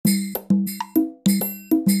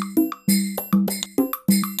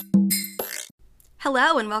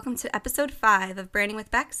Hello and welcome to episode 5 of Branding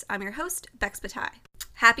with Bex. I'm your host, Bex Bataille.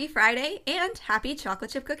 Happy Friday and happy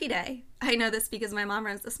chocolate chip cookie day. I know this because my mom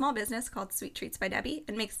runs a small business called Sweet Treats by Debbie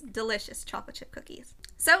and makes delicious chocolate chip cookies.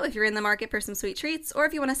 So if you're in the market for some sweet treats or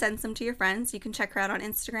if you want to send some to your friends, you can check her out on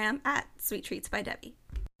Instagram at Sweet Treats by Debbie.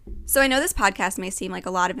 So I know this podcast may seem like a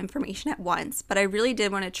lot of information at once, but I really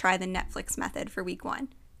did want to try the Netflix method for week 1.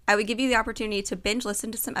 I would give you the opportunity to binge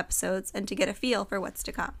listen to some episodes and to get a feel for what's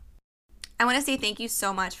to come. I want to say thank you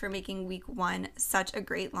so much for making week 1 such a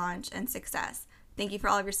great launch and success. Thank you for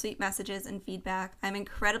all of your sweet messages and feedback. I'm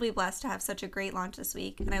incredibly blessed to have such a great launch this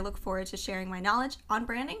week, and I look forward to sharing my knowledge on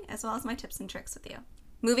branding as well as my tips and tricks with you.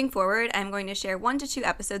 Moving forward, I'm going to share 1 to 2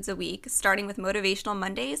 episodes a week, starting with Motivational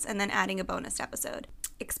Mondays and then adding a bonus episode.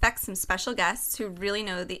 Expect some special guests who really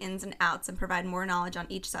know the ins and outs and provide more knowledge on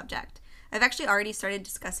each subject. I've actually already started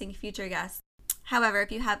discussing future guests. However,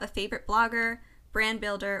 if you have a favorite blogger, brand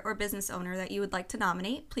builder, or business owner that you would like to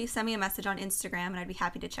nominate, please send me a message on Instagram and I'd be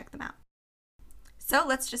happy to check them out. So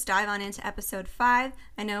let's just dive on into episode 5.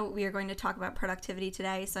 I know we are going to talk about productivity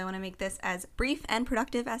today, so I want to make this as brief and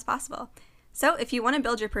productive as possible. So if you want to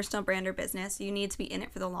build your personal brand or business, you need to be in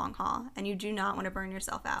it for the long haul, and you do not want to burn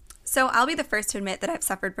yourself out. So I'll be the first to admit that I've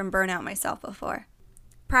suffered from burnout myself before.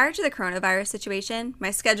 Prior to the coronavirus situation,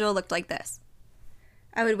 my schedule looked like this.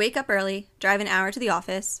 I would wake up early, drive an hour to the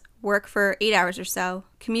office, work for 8 hours or so,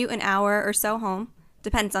 commute an hour or so home,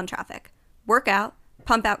 depends on traffic, work out,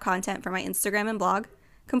 pump out content for my Instagram and blog,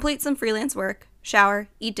 complete some freelance work, shower,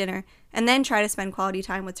 eat dinner, and then try to spend quality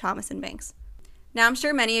time with Thomas and Banks. Now, I'm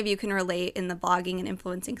sure many of you can relate in the blogging and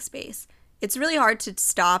influencing space. It's really hard to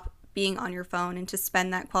stop being on your phone and to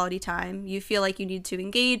spend that quality time. You feel like you need to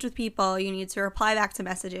engage with people, you need to reply back to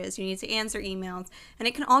messages, you need to answer emails, and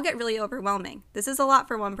it can all get really overwhelming. This is a lot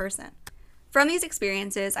for one person. From these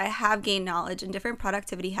experiences, I have gained knowledge and different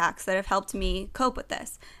productivity hacks that have helped me cope with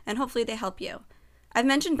this, and hopefully they help you. I've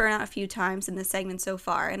mentioned burnout a few times in this segment so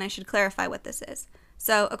far, and I should clarify what this is.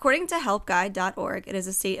 So, according to helpguide.org, it is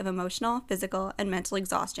a state of emotional, physical, and mental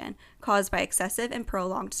exhaustion caused by excessive and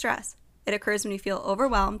prolonged stress. It occurs when you feel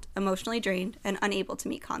overwhelmed, emotionally drained, and unable to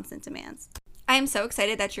meet constant demands. I am so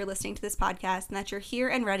excited that you're listening to this podcast and that you're here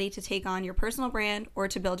and ready to take on your personal brand or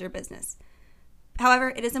to build your business.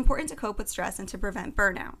 However, it is important to cope with stress and to prevent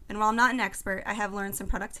burnout. And while I'm not an expert, I have learned some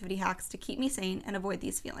productivity hacks to keep me sane and avoid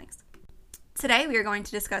these feelings. Today, we are going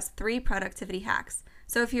to discuss 3 productivity hacks.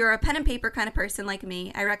 So if you're a pen and paper kind of person like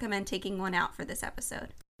me, I recommend taking one out for this episode.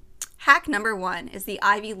 Hack number 1 is the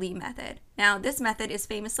Ivy Lee method. Now, this method is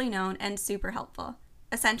famously known and super helpful.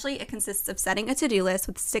 Essentially, it consists of setting a to-do list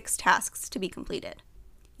with 6 tasks to be completed.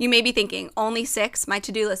 You may be thinking, only 6? My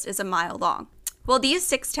to-do list is a mile long. Well, these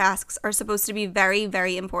 6 tasks are supposed to be very,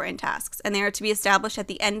 very important tasks, and they are to be established at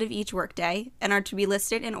the end of each workday and are to be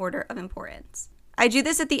listed in order of importance. I do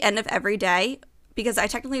this at the end of every day because I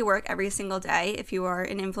technically work every single day. If you are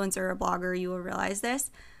an influencer or a blogger, you will realize this.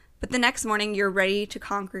 But the next morning, you're ready to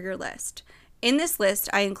conquer your list. In this list,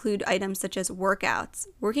 I include items such as workouts.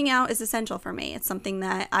 Working out is essential for me. It's something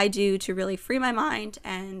that I do to really free my mind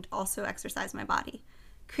and also exercise my body.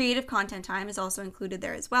 Creative content time is also included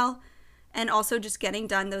there as well. And also just getting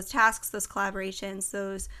done those tasks, those collaborations,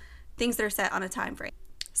 those things that are set on a time frame.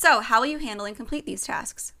 So how will you handle and complete these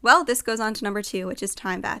tasks? Well, this goes on to number 2, which is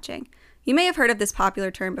time batching. You may have heard of this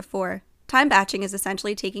popular term before. Time batching is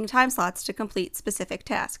essentially taking time slots to complete specific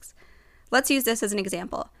tasks. Let's use this as an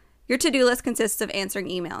example. Your to-do list consists of answering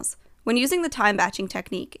emails. When using the time batching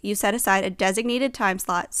technique, you set aside a designated time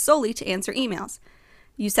slot solely to answer emails.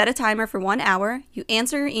 You set a timer for 1 hour, you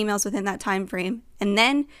answer your emails within that time frame, and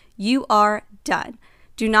then you are done.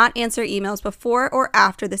 Do not answer emails before or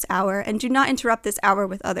after this hour, and do not interrupt this hour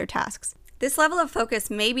with other tasks. This level of focus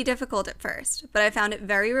may be difficult at first, but I found it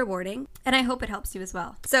very rewarding, and I hope it helps you as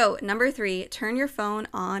well. So, number 3, turn your phone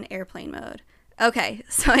on airplane mode. Okay,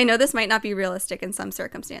 so I know this might not be realistic in some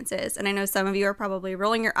circumstances, and I know some of you are probably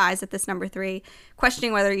rolling your eyes at this number 3,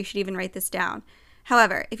 questioning whether you should even write this down.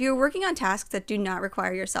 However, if you're working on tasks that do not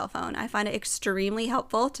require your cell phone, I find it extremely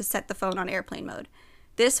helpful to set the phone on airplane mode.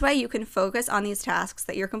 This way you can focus on these tasks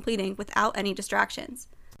that you're completing without any distractions.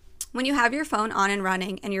 When you have your phone on and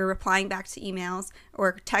running and you're replying back to emails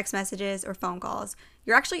or text messages or phone calls,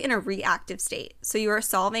 you're actually in a reactive state, so you are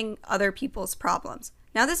solving other people's problems.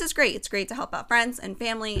 Now this is great. It's great to help out friends and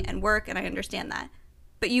family and work, and I understand that.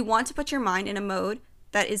 But you want to put your mind in a mode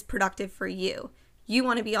that is productive for you. You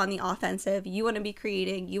want to be on the offensive, you want to be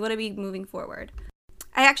creating, you want to be moving forward.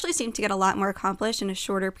 I actually seem to get a lot more accomplished in a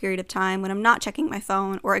shorter period of time when I'm not checking my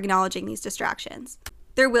phone or acknowledging these distractions.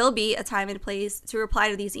 There will be a time and place to reply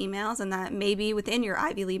to these emails, and that may be within your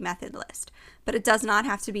Ivy League method list, but it does not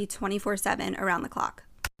have to be 24/7 around the clock.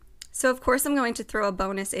 So of course I'm going to throw a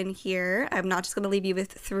bonus in here. I'm not just going to leave you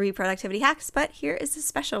with 3 productivity hacks, but here is a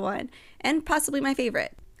special one, and possibly my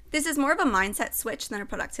favorite. This is more of a mindset switch than a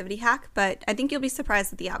productivity hack, but I think you'll be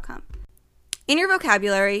surprised with the outcome. In your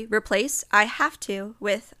vocabulary, replace I have to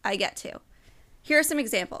with I get to. Here are some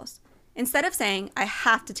examples. Instead of saying I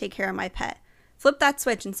have to take care of my pet, flip that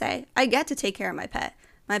switch and say, I get to take care of my pet.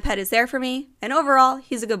 My pet is there for me, and overall,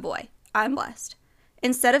 he's a good boy. I'm blessed.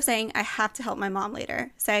 Instead of saying, I have to help my mom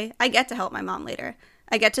later, say, I get to help my mom later.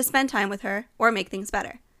 I get to spend time with her or make things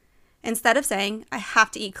better. Instead of saying, I have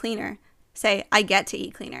to eat cleaner, say, I get to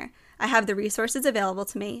eat cleaner. I have the resources available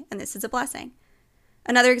to me, and this is a blessing.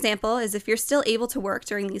 Another example is if you're still able to work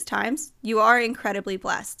during these times, you are incredibly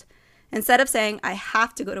blessed. Instead of saying, I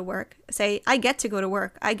have to go to work, say, I get to go to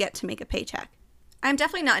work. I get to make a paycheck. I'm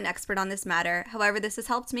definitely not an expert on this matter. However, this has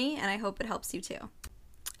helped me, and I hope it helps you too.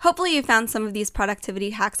 Hopefully you found some of these productivity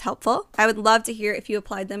hacks helpful. I would love to hear if you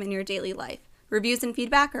applied them in your daily life. Reviews and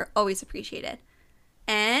feedback are always appreciated.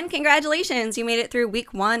 And congratulations, you made it through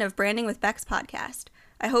week 1 of Branding with Bex podcast.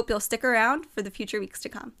 I hope you'll stick around for the future weeks to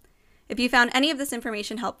come. If you found any of this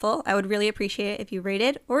information helpful, I would really appreciate it if you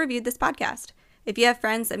rated or reviewed this podcast. If you have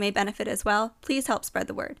friends that may benefit as well, please help spread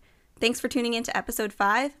the word. Thanks for tuning in to episode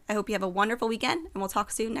 5. I hope you have a wonderful weekend, and we'll talk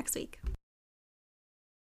soon next week.